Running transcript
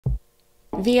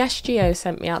VSGO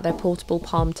sent me out their portable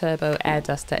Palm Turbo air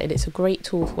duster, and it's a great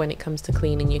tool for when it comes to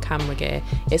cleaning your camera gear.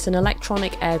 It's an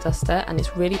electronic air duster and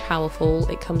it's really powerful.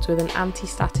 It comes with an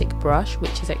anti-static brush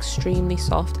which is extremely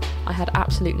soft. I had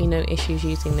absolutely no issues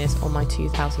using this on my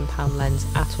 £2,000 lens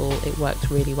at all. It worked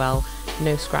really well,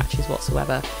 no scratches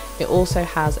whatsoever. It also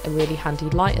has a really handy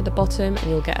light at the bottom and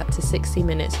you'll get up to 60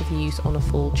 minutes of use on a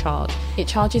full charge. It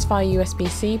charges via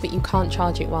USB-C, but you can't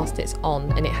charge it whilst it's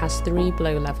on, and it has 3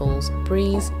 blow levels: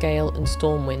 breeze, gale and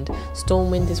storm wind. Storm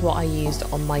wind is what I used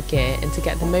on my gear, and to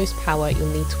get the most power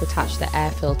you'll need to attach the air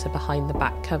filter behind the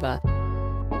back cover.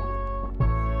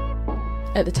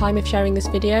 At the time of sharing this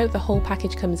video, the whole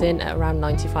package comes in at around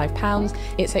 £95.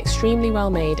 It's extremely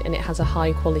well made and it has a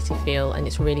high quality feel and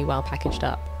it's really well packaged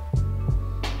up.